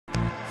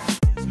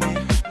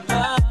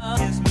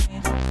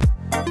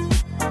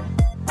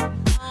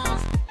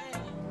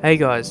Hey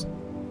guys,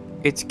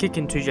 it's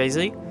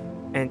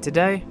Kickin2JZ, and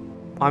today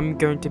I'm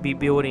going to be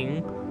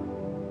building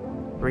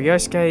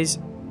Ryosuke's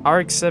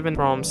RX-7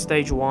 from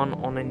stage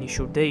 1 on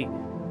initial D.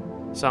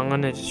 So I'm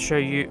going to show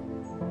you,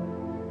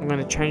 I'm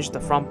going to change the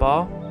front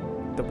bar,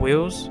 the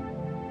wheels,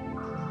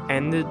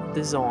 and the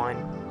design,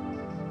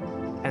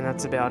 and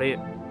that's about it.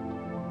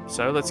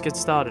 So let's get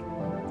started.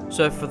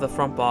 So for the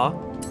front bar,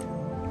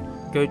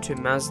 go to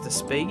Mazda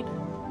speed.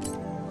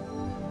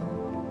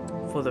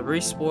 For the rear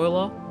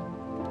spoiler,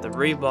 the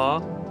rear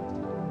bar,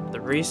 the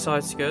rear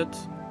side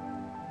skirts,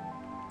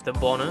 the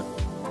bonnet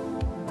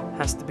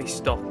has to be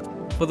stock.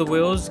 For the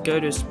wheels, go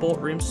to sport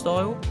rim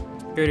style,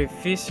 go to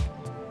Fisk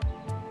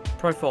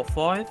profile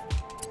 5,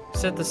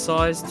 set the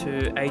size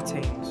to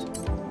 18s,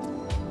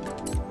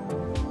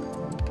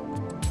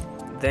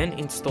 then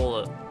install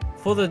it.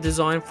 For the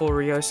design for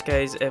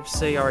Ryosuke's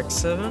FC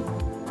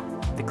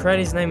RX-7, the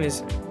creator's name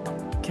is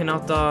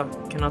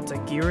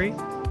Katagiri.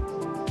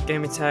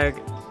 Gamertag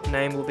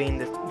name will be in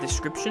the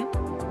description.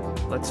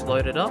 Let's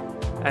load it up.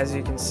 As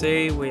you can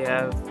see, we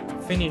have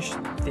finished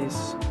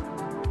this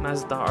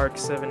Mazda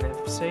RX-7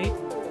 FC,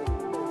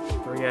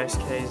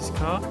 Ryosuke's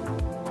car,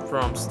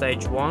 from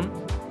stage 1,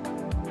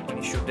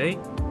 initial D.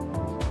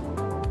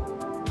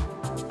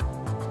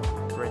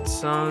 Red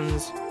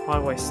Suns,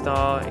 Highway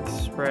Star,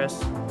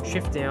 Express,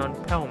 Shift Down,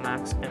 Power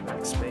Max, and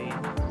Max Speed.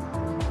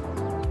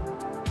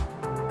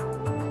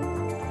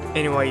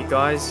 Anyway, you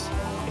guys,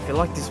 if you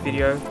like this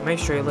video, make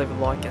sure you leave a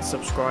like and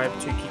subscribe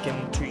to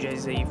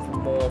Kickin2JZ for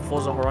more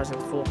Forza Horizon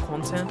 4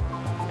 content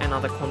and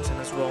other content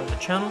as well on the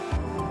channel.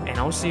 And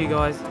I'll see you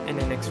guys in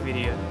the next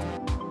video.